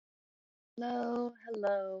Hello,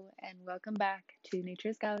 and welcome back to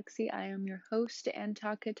Nature's Galaxy. I am your host and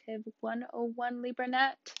talkative 101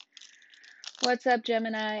 LibraNet. What's up,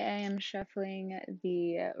 Gemini? I am shuffling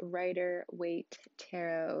the Rider Waite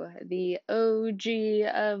Tarot, the OG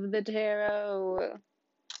of the tarot.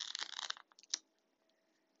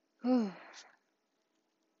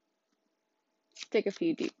 Take a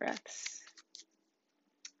few deep breaths.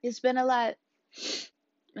 It's been a lot,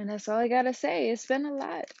 and that's all I gotta say. It's been a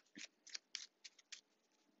lot.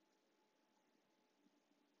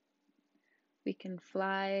 We can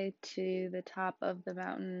fly to the top of the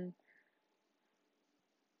mountain,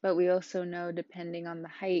 but we also know, depending on the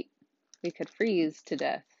height, we could freeze to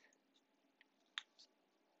death.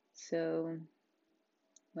 So,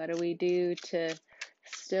 what do we do to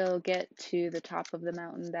still get to the top of the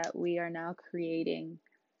mountain that we are now creating?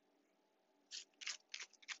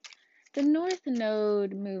 The North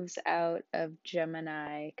Node moves out of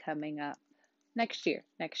Gemini coming up next year.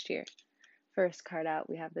 First card out,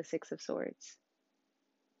 we have the Six of Swords.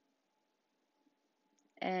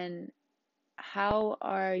 And how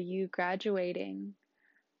are you graduating?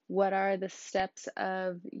 What are the steps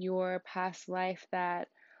of your past life that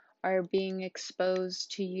are being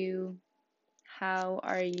exposed to you? How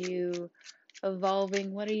are you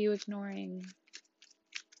evolving? What are you ignoring?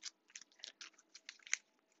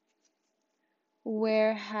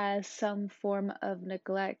 Where has some form of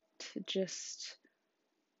neglect just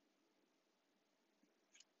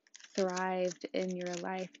thrived in your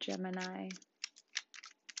life, Gemini?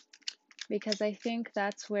 Because I think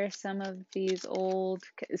that's where some of these old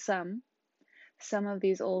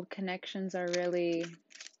connections are really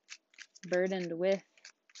burdened with.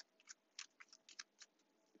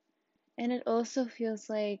 And it also feels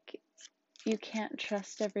like you can't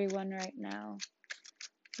trust everyone right now.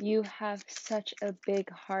 You have such a big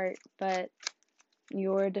heart, but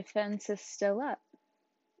your defense is still up.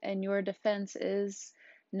 And your defense is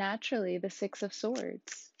naturally the Six of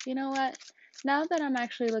Swords. You know what? Now that I'm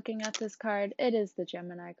actually looking at this card, it is the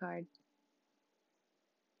Gemini card.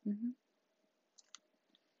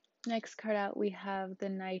 Next card out, we have the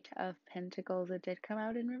Knight of Pentacles. It did come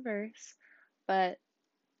out in reverse, but,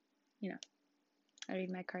 I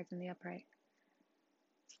read my cards in the upright.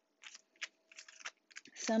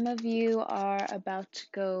 Some of you are about to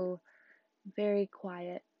go very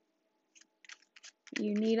quiet.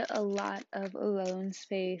 You need a lot of alone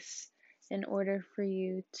space in order for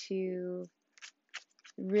you to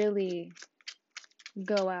really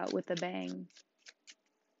go out with a bang.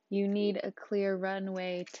 You need a clear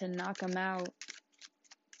runway to knock them out.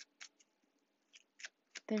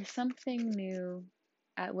 There's something new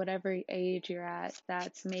at whatever age you're at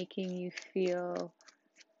that's making you feel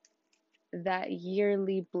that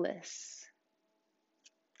yearly bliss.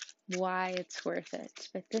 Why it's worth it.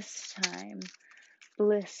 But this time,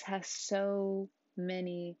 bliss has so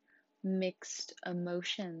many mixed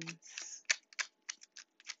emotions.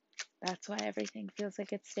 That's why everything feels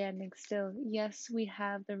like it's standing still. Yes, we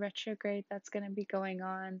have the retrograde that's going to be going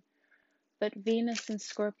on, but Venus and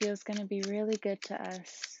Scorpio is going to be really good to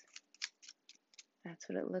us. That's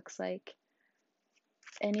what it looks like.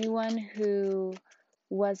 Anyone who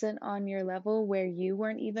wasn't on your level, where you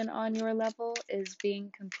weren't even on your level, is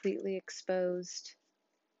being completely exposed.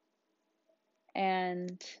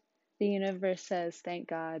 And the universe says, thank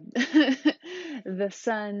God. The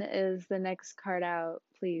sun is the next card out.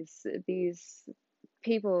 Please, these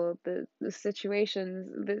people, the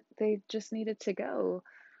situations, they just needed to go.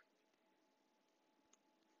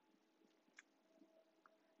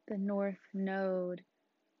 The North Node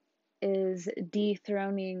is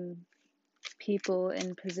dethroning people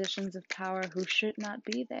in positions of power who should not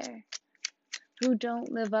be there, who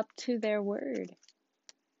don't live up to their word.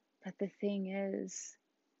 But the thing is,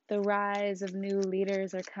 the rise of new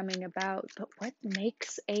leaders are coming about. But what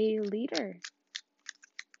makes a leader?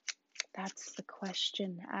 That's the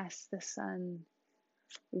question asked the sun.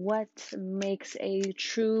 What makes a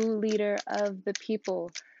true leader of the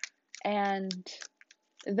people? And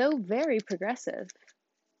though very progressive,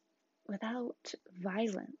 without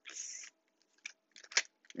violence.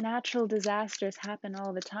 Natural disasters happen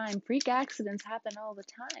all the time. Freak accidents happen all the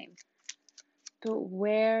time. But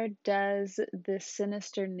where does this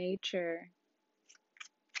sinister nature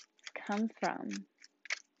come from?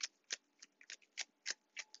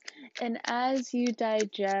 And as you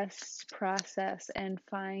digest, process, and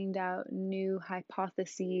find out new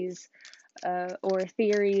hypotheses or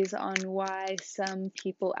theories on why some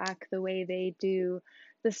people act the way they do,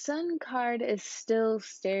 the Sun card is still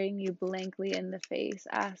staring you blankly in the face,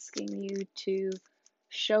 asking you to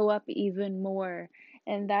show up even more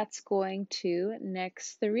And that's going to,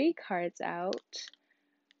 next three cards out,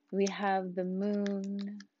 we have the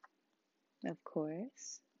Moon, of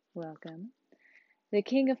course. Welcome. The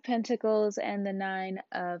King of Pentacles and the Nine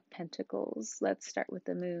of Pentacles. Let's start with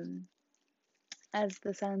the Moon. As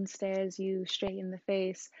the sun stares you straight in the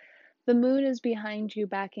face, the moon is behind you,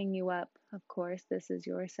 backing you up. Of course, this is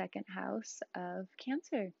your second house of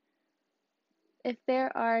Cancer. If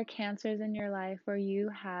there are Cancers in your life or you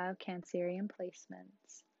have Cancerian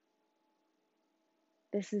placements,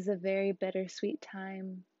 this is a very bittersweet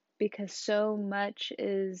time because so much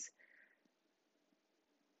is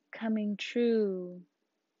coming true.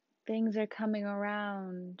 Things are coming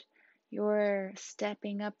around. You're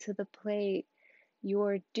stepping up to the plate.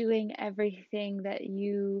 You're doing everything that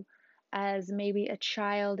you, as maybe a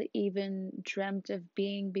child, even dreamt of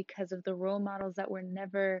being because of the role models that were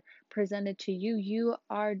never presented to you. You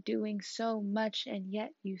are doing so much, and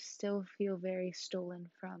yet you still feel very stolen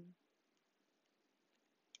from.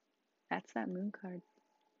 That's that Moon card.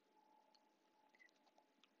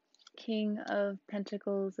 King of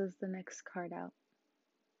Pentacles is the next card out.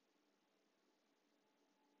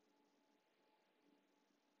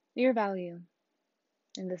 Your value.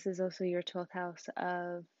 And this is also your 12th house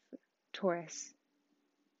of Taurus.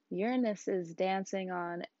 Uranus is dancing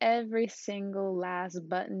on every single last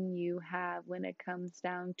button you have when it comes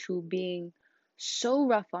down to being so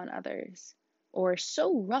rough on others or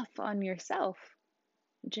so rough on yourself.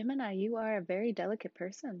 Gemini, you are a very delicate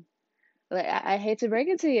person. Like, I hate to break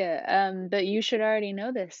it to you, but you should already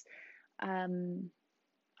know this.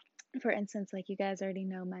 For instance, like you guys already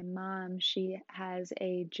know, my mom, she has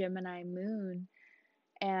a Gemini moon,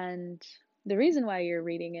 and the reason why you're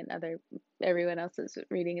reading and everyone else's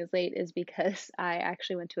reading is late is because I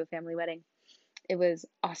actually went to a family wedding. It was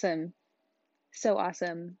awesome. So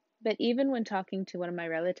awesome. But even when talking to one of my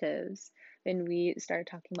relatives, when we started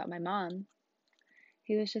talking about my mom,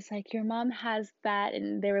 he was just like, "Your mom has that,"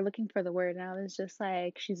 and they were looking for the word, and I was just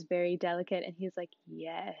like, "She's very delicate," and he's like,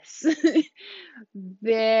 "Yes."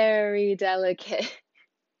 Very delicate.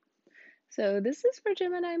 So this is for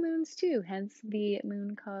Gemini moons too, hence the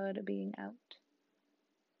moon card being out.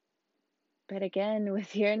 But again,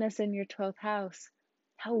 with Uranus in your 12th house,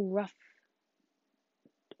 how rough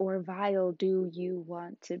or vile do you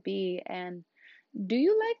want to be? And do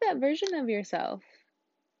you like that version of yourself?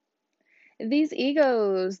 These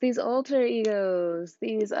egos, these alter egos,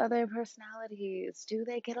 these other personalities, do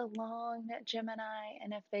they get along, Gemini?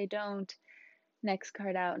 And if they don't, next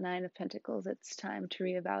card out, Nine of Pentacles, it's time to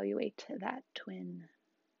reevaluate that twin.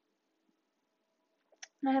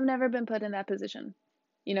 I have never been put in that position.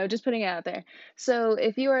 Just putting it out there. So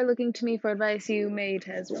if you are looking to me for advice, you may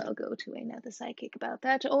as well go to another psychic about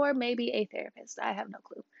that, or maybe a therapist. I have no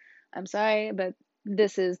clue. I'm sorry, but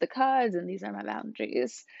this is the cards and these are my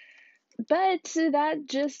boundaries. But that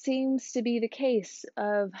just seems to be the case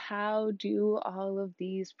of how do all of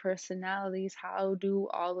these personalities, how do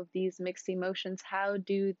all of these mixed emotions, how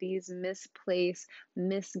do these misplaced,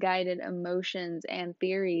 misguided emotions and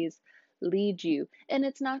theories lead you? And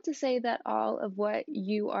it's not to say that all of what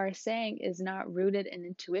you are saying is not rooted in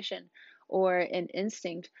intuition or in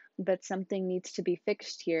instinct, but something needs to be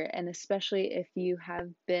fixed here. And especially if you have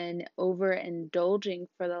been overindulging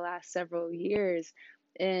for the last several years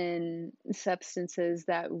in substances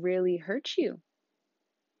that really hurt you.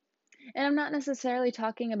 And I'm not necessarily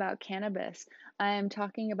talking about cannabis. I am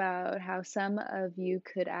talking about how some of you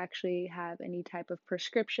could actually have any type of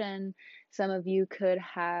prescription. Some of you could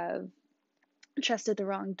have trusted the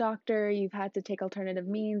wrong doctor. You've had to take alternative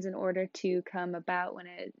means in order to come about when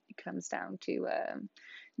it comes down to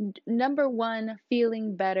number one,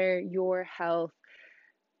 feeling better, your health.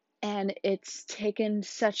 And it's taken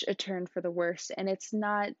such a turn for the worse. And it's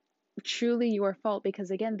not truly your fault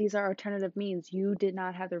because, again, these are alternative means. You did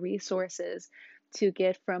not have the resources to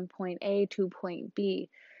get from point A to point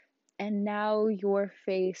B. And now you're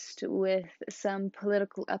faced with some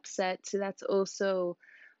political upset that's also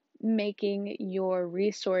making your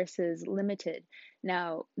resources limited.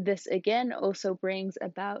 Now, this again also brings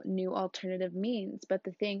about new alternative means, but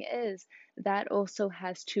the thing is, that also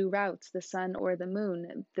has two routes, the sun or the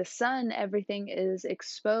moon. The sun, everything is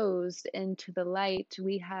exposed into the light.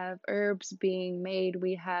 We have herbs being made,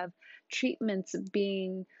 we have treatments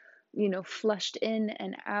being, flushed in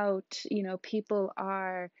and out. People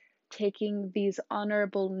are taking these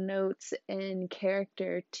honorable notes in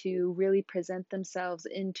character to really present themselves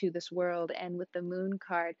into this world. And with the moon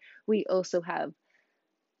card, we also have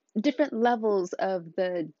different levels of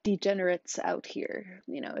the degenerates out here.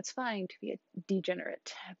 It's fine to be a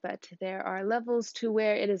degenerate, but there are levels to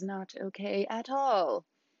where it is not okay at all.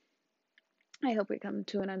 I hope we come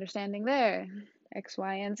to an understanding there. X,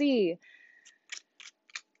 Y, and Z.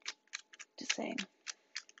 Just saying.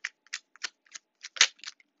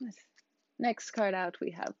 Next card out,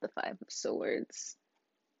 we have the Five of Swords.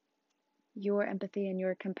 Your empathy and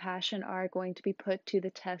your compassion are going to be put to the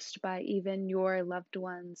test by even your loved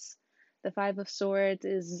ones. The Five of Swords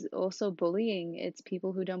is also bullying. It's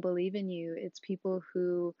people who don't believe in you. It's people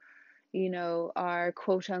who, are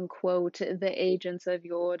quote unquote the agents of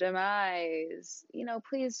your demise.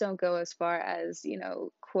 Please don't go as far as,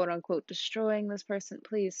 quote unquote destroying this person.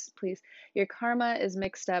 Please, please. Your karma is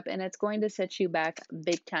mixed up and it's going to set you back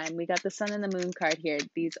big time. We got the Sun and the Moon card here.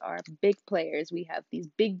 These are big players. We have these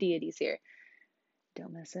big deities here.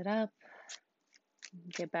 Don't mess it up.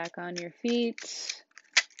 Get back on your feet.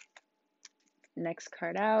 Next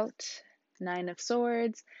card out. Nine of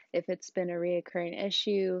Swords. If it's been a reoccurring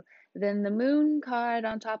issue, then the Moon card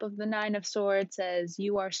on top of the Nine of Swords says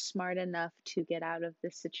you are smart enough to get out of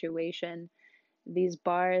this situation. These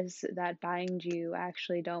bars that bind you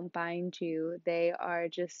actually don't bind you. They are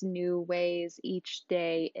just new ways each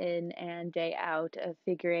day in and day out of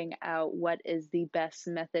figuring out what is the best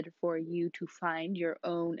method for you to find your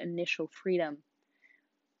own initial freedom.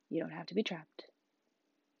 You don't have to be trapped.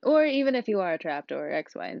 Or even if you are trapped, or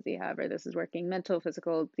X, Y, and Z, however this is working, mental,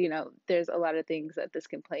 physical, there's a lot of things that this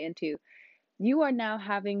can play into. You are now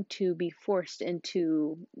having to be forced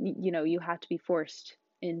into, you have to be forced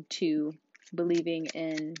into believing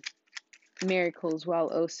in miracles while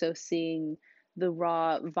also seeing the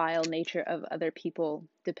raw, vile nature of other people,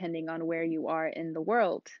 depending on where you are in the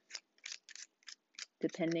world,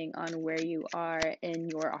 depending on where you are in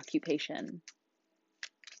your occupation.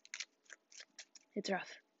 It's rough.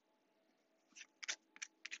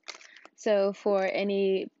 So for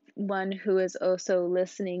anyone who is also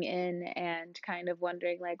listening in and kind of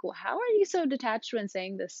wondering, like, well, how are you so detached when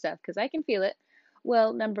saying this stuff? Because I can feel it.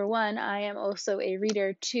 Well, number one, I am also a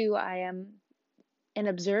reader. Two, I am an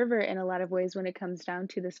observer in a lot of ways when it comes down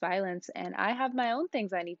to this violence, and I have my own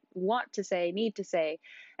things I need to say,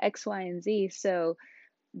 X, Y, and Z. So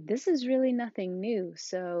this is really nothing new.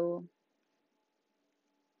 So,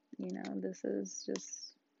 this is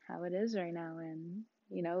just how it is right now, and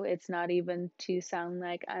it's not even to sound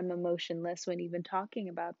like I'm emotionless when even talking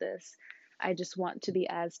about this. I just want to be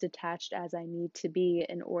as detached as I need to be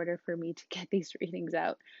in order for me to get these readings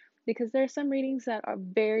out. Because there are some readings that are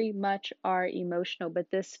very much are emotional,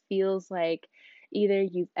 but this feels like either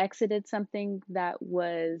you've exited something that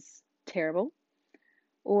was terrible,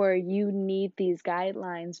 or you need these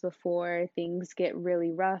guidelines before things get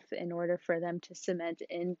really rough in order for them to cement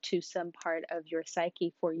into some part of your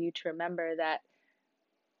psyche for you to remember that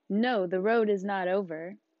no, the road is not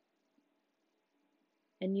over,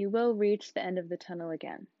 and you will reach the end of the tunnel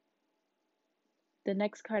again. The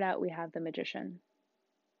next card out, we have the Magician.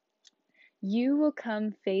 You will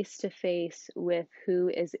come face to face with who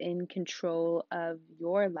is in control of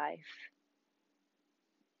your life.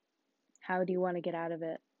 How do you want to get out of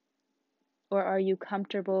it? Or are you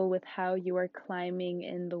comfortable with how you are climbing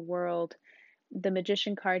in the world? The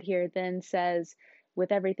Magician card here then says,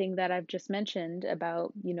 with everything that I've just mentioned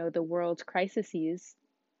about, the world's crises,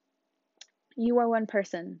 you are one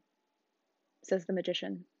person, says the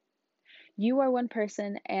Magician. You are one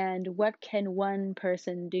person, and what can one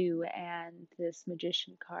person do? And this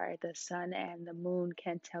Magician card, the Sun and the Moon,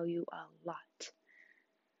 can tell you a lot.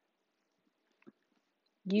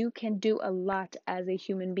 You can do a lot as a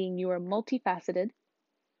human being. You are multifaceted.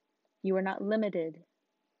 You are not limited,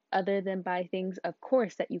 other than by things, of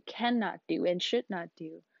course, that you cannot do and should not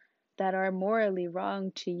do, that are morally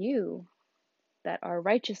wrong to you, that are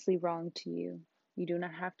righteously wrong to you. You do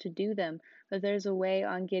not have to do them, but there's a way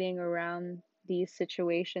on getting around these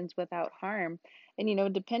situations without harm.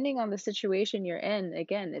 And depending on the situation you're in,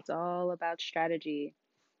 again, it's all about strategy.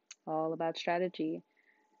 All about strategy.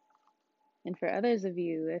 And for others of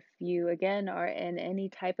you, if you again are in any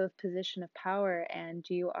type of position of power and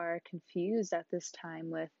you are confused at this time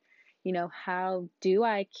with, how do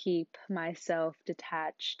I keep myself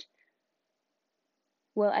detached?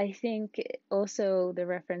 Well, I think also the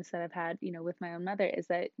reference that I've had, with my own mother is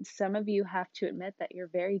that some of you have to admit that you're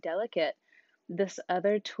very delicate. This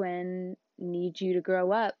other twin needs you to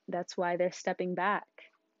grow up. That's why they're stepping back.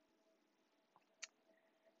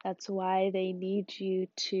 That's why they need you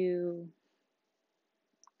to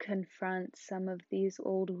confront some of these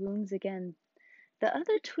old wounds again. The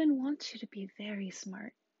other twin wants you to be very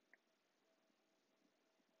smart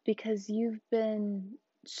because you've been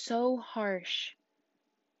so harsh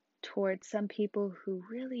towards some people who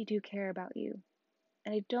really do care about you.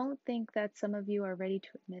 And I don't think that some of you are ready to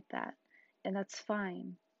admit that. And that's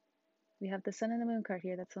fine. We have the Sun and the Moon card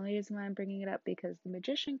here. That's the only reason why I'm bringing it up, because the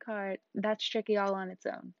Magician card, that's tricky all on its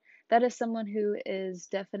own. That is someone who is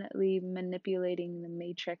definitely manipulating the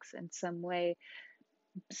Matrix in some way,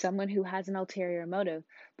 someone who has an ulterior motive.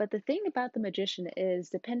 But the thing about the Magician is,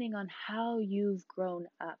 depending on how you've grown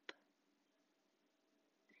up,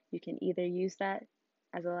 you can either use that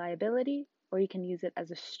as a liability or you can use it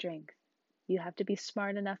as a strength. You have to be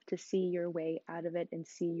smart enough to see your way out of it and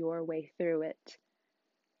see your way through it.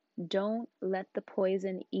 Don't let the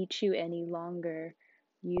poison eat you any longer.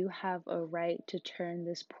 You have a right to turn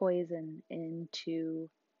this poison into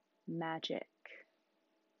magic.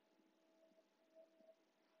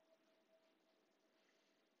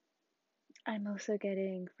 I'm also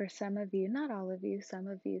getting, for some of you, not all of you, some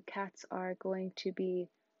of you, cats are going to be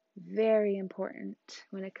very important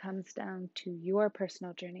when it comes down to your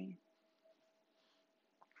personal journey.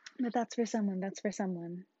 But that's for someone,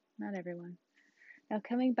 not everyone. Now,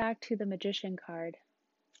 coming back to the Magician card,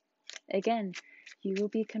 again, you will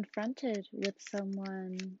be confronted with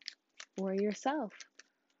someone or yourself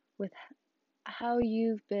with how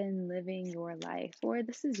you've been living your life, or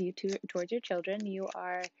this is you towards your children. You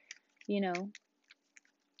are, you know,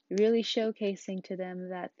 really showcasing to them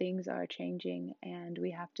that things are changing and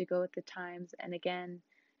we have to go with the times. And again,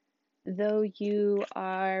 though you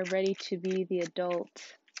are ready to be the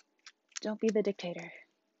adult, don't be the dictator.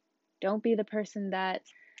 Don't be the person that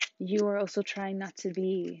you are also trying not to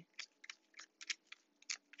be.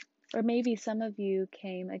 Or maybe some of you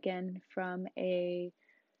came again from a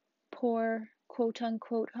poor quote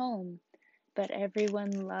unquote home, but everyone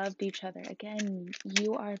loved each other. Again,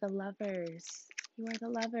 you are the lovers. You are the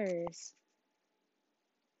lovers.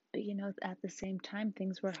 But at the same time,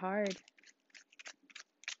 things were hard.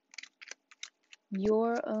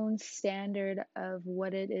 Your own standard of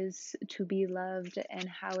what it is to be loved and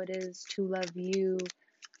how it is to love you,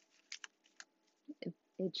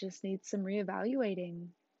 it just needs some reevaluating.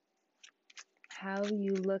 How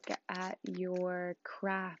you look at your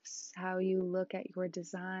crafts, how you look at your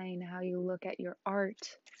design, how you look at your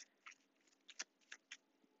art.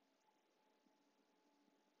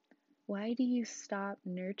 Why do you stop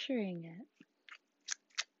nurturing it?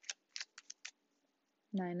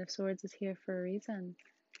 Nine of Swords is here for a reason.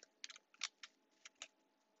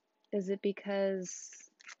 Is it because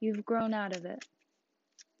you've grown out of it?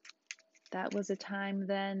 That was a time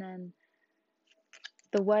then, and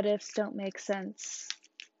the what ifs don't make sense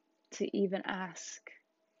to even ask.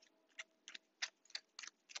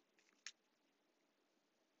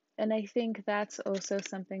 And I think that's also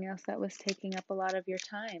something else that was taking up a lot of your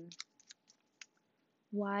time.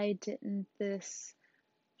 Why didn't this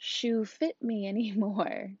shoe fit me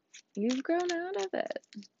anymore? You've grown out of it.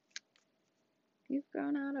 You've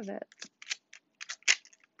grown out of it.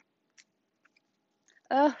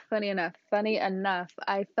 Oh, funny enough,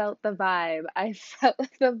 I felt the vibe. I felt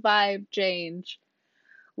the vibe change.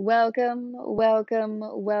 Welcome, welcome,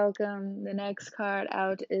 welcome. The next card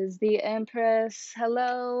out is the Empress.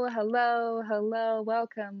 Hello, hello, hello.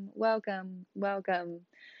 Welcome, welcome, welcome.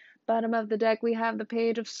 Bottom of the deck, we have the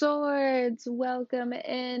Page of Swords. Welcome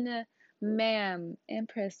in, ma'am.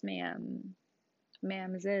 Empress, ma'am.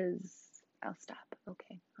 Ma'am's is. I'll stop.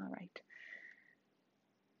 Okay, all right.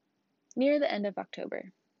 Near the end of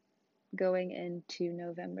October, going into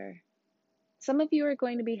November, some of you are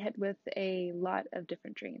going to be hit with a lot of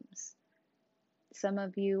different dreams. Some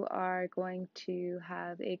of you are going to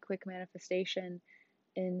have a quick manifestation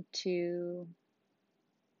into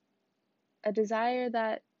a desire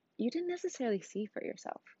that you didn't necessarily see for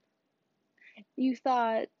yourself. You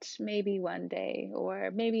thought maybe one day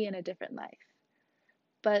or maybe in a different life.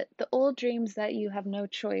 But the old dreams that you have no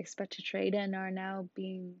choice but to trade in are now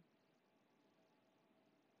being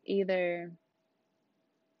either,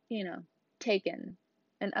 taken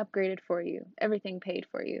and upgraded for you. Everything paid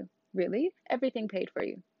for you. Really? Everything paid for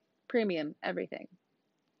you. Premium, everything.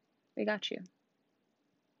 We got you.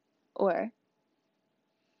 Or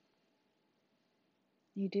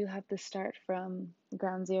you do have to start from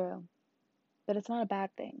ground zero. But it's not a bad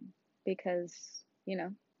thing because,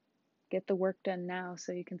 get the work done now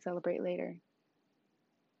so you can celebrate later.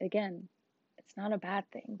 Again, it's not a bad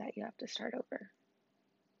thing that you have to start over.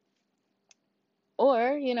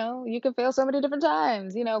 Or, you can fail so many different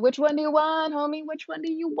times. Which one do you want, homie? Which one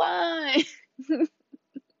do you want?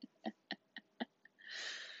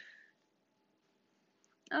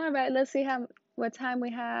 All right, let's see what time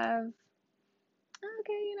we have.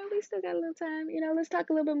 Okay, we still got a little time. Let's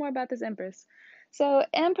talk a little bit more about this Empress. So,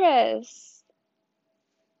 Empress,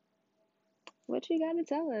 what you got to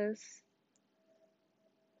tell us?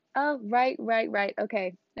 Oh, right.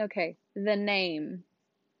 Okay. The name.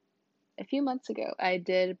 A few months ago, I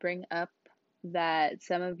did bring up that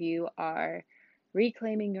some of you are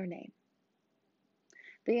reclaiming your name.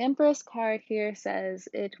 The Empress card here says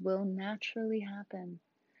it will naturally happen.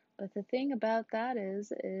 But the thing about that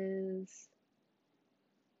is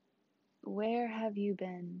where have you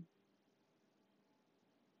been?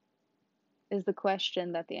 Is the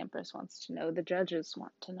question that the Empress wants to know. The judges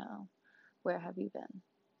want to know. Where have you been?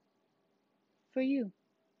 For you.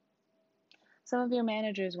 Some of your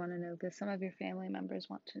managers want to know this. Some of your family members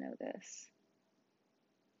want to know this.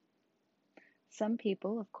 Some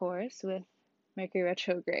people, of course, with Mercury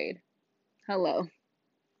retrograde. Hello.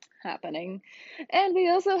 Happening. And we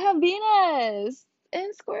also have Venus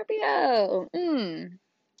in Scorpio.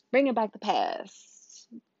 Bringing back the past.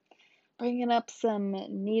 Bringing up some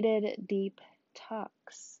needed deep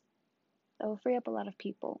talks that will free up a lot of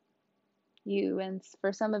people. And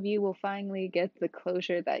for some of you, will finally get the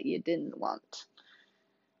closure that you didn't want.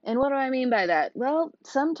 And what do I mean by that? Well,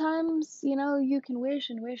 sometimes, you can wish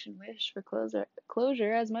and wish and wish for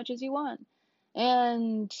closure as much as you want.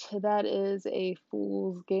 And that is a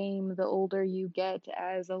fool's game the older you get,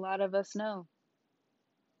 as a lot of us know.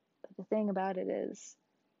 But the thing about it is,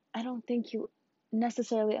 I don't think you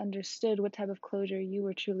necessarily understood what type of closure you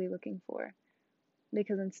were truly looking for,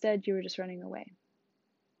 because instead you were just running away.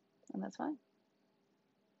 And that's fine.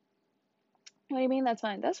 What do you mean that's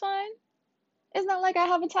fine? That's fine. It's not like I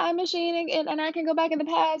have a time machine and I can go back in the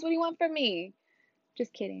past. What do you want from me?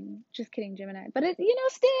 Just kidding. Just kidding, Gemini. But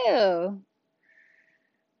still.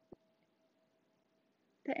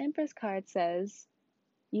 The Empress card says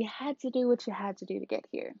you had to do what you had to do to get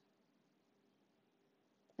here.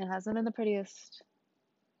 It hasn't been the prettiest.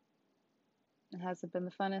 It hasn't been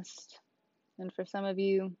the funnest. And for some of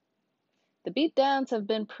you, the beatdowns have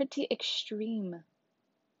been pretty extreme.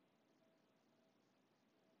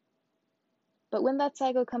 But when that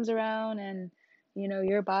cycle comes around and,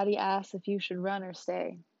 your body asks if you should run or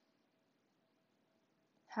stay,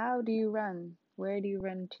 how do you run? Where do you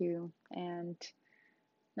run to? And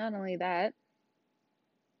not only that,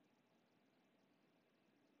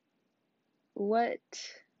 what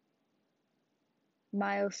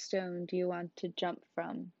milestone do you want to jump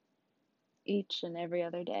from each and every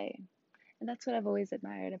other day? And that's what I've always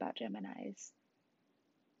admired about Geminis,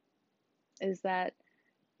 is that,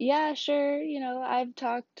 yeah, sure, I've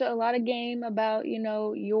talked a lot of game about,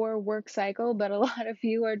 your work cycle, but a lot of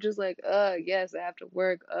you are just like, yes, I have to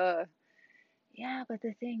work, Yeah, but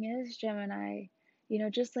the thing is, Gemini,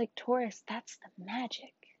 just like Taurus, that's the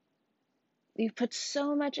magic. You've put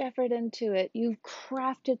so much effort into it. You've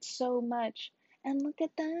crafted so much. And look at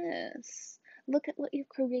this. Look at what you've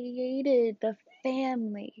created. The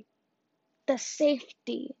family, the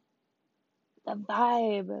safety, the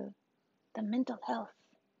vibe, the mental health,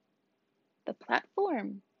 the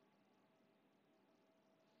platform,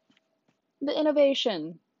 the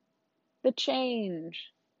innovation, the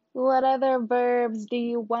change. What other verbs do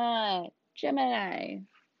you want? Gemini,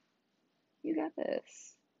 you got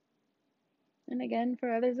this. And again,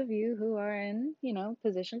 for others of you who are in,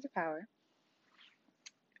 positions of power,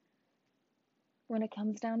 when it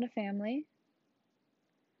comes down to family,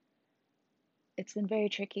 it's been very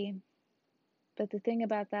tricky. But the thing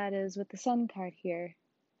about that is, with the Sun card here,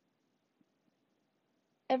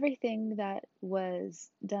 everything that was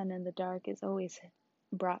done in the dark is always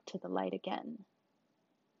brought to the light again.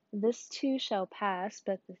 This too shall pass,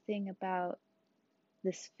 but the thing about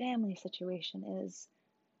this family situation is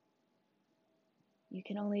you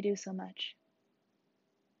can only do so much.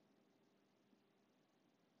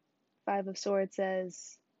 Five of Swords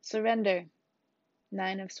says surrender.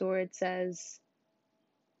 Nine of Swords says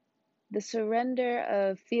the surrender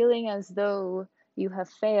of feeling as though you have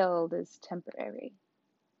failed is temporary.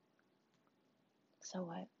 So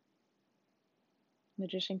what?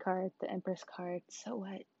 Magician card, the Empress card, so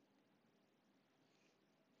what?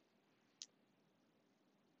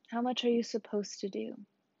 How much are you supposed to do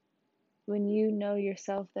when you know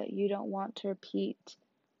yourself that you don't want to repeat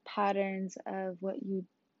patterns of what you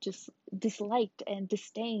just disliked and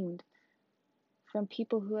disdained from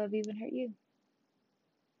people who have even hurt you?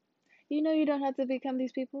 You don't have to become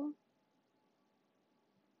these people.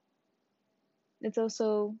 It's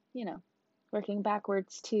also, working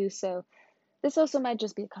backwards too, so this also might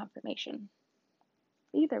just be a confirmation.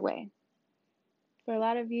 Either way, for a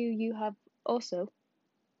lot of you, you have also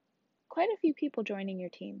quite a few people joining your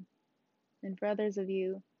team. And for others of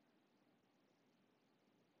you,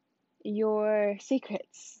 your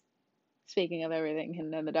secrets, speaking of everything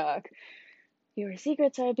hidden in the dark, your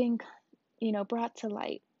secrets are being, brought to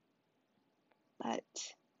light. But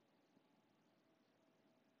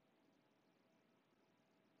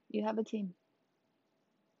You have a team.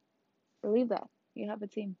 Believe that. You have a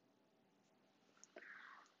team.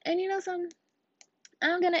 And you know something?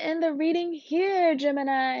 I'm going to end the reading here,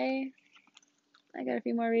 Gemini. I got a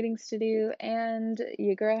few more readings to do, and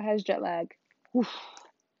your girl has jet lag. Woof.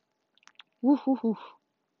 Woof, woof, woof.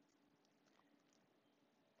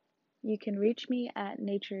 You can reach me at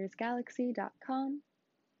naturesgalaxy.com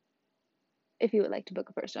if you would like to book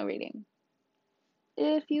a personal reading.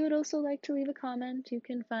 If you would also like to leave a comment, you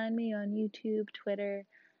can find me on YouTube, Twitter,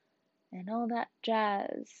 and all that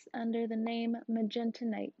jazz under the name Magenta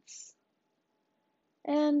Nights.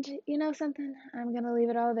 And you know something? I'm going to leave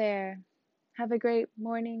it all there. Have a great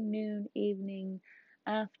morning, noon, evening,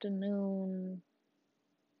 afternoon.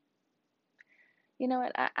 You know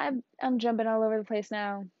what? I'm jumping all over the place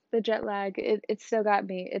now. The jet lag, it still got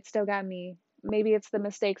me. It still got me. Maybe it's the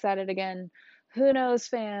mistakes at it again. Who knows,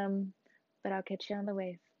 fam? But I'll catch you on the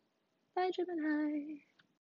wave. Bye, Gemini.